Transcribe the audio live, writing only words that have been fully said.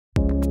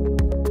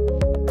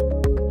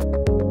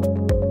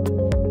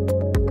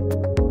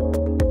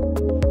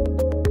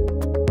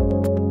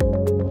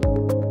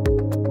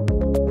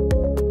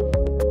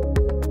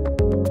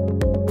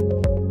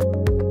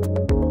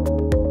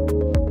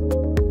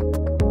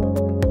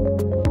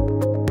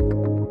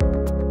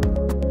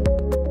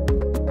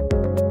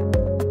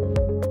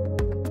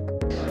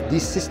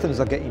these systems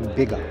are getting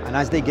bigger, and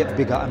as they get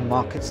bigger and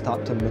markets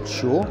start to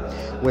mature,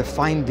 we're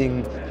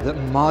finding that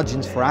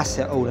margins for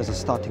asset owners are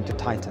starting to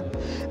tighten.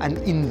 And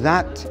in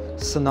that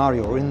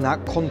scenario, or in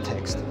that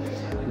context,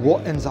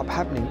 what ends up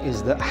happening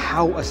is that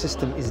how a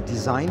system is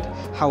designed,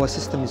 how a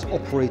system is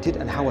operated,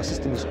 and how a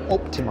system is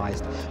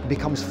optimized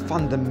becomes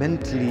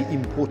fundamentally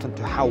important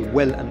to how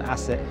well an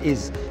asset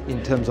is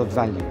in terms of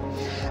value.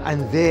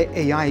 And there,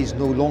 AI is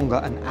no longer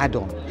an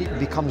add-on. It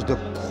becomes the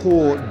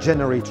core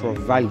generator of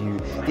value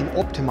in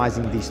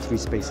optimizing these three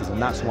spaces,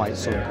 and that's why it's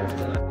so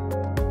important.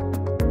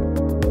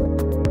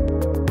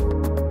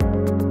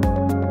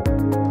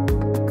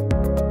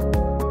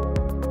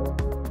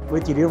 We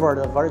delivered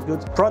a very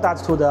good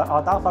product to the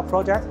Al Dafa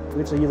project,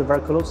 which is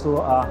very close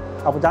to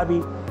Abu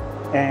Dhabi.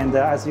 And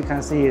as you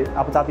can see,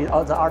 Abu Dhabi,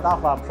 the Al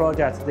Dafa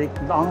project, they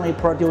not only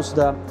produce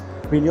the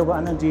renewable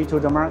energy to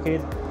the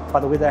market,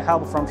 but with the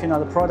help from China,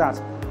 the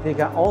product, they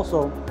can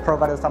also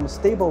provide some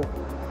stable,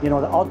 the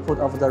output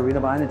of the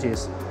renewable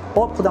energies.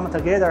 All put them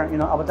together,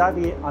 Abu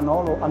Dhabi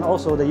and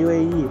also the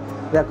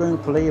UAE, they are going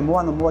to play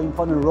more and more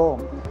important role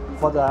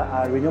for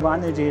the renewable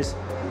energies.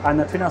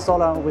 And Trina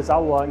Solar, with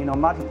our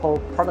multiple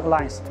product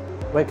lines,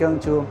 we're going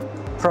to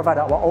provide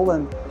our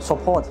own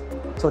support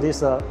to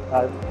these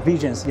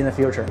visions in the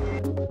future.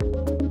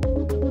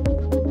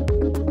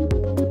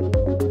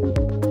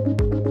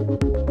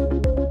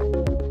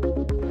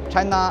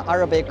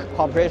 China-Arabic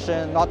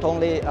cooperation not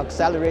only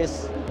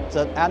accelerates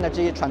the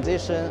energy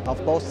transition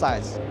of both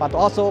sides, but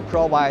also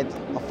provides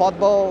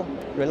affordable,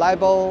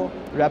 reliable,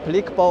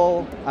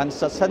 replicable, and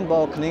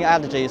sustainable clean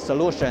energy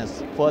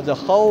solutions for the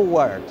whole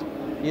world,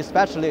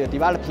 especially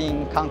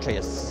developing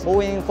countries.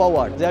 Moving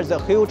forward, there's a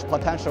huge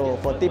potential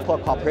for deeper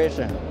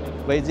cooperation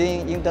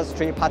within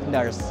industry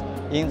partners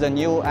in the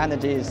new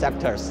energy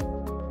sectors.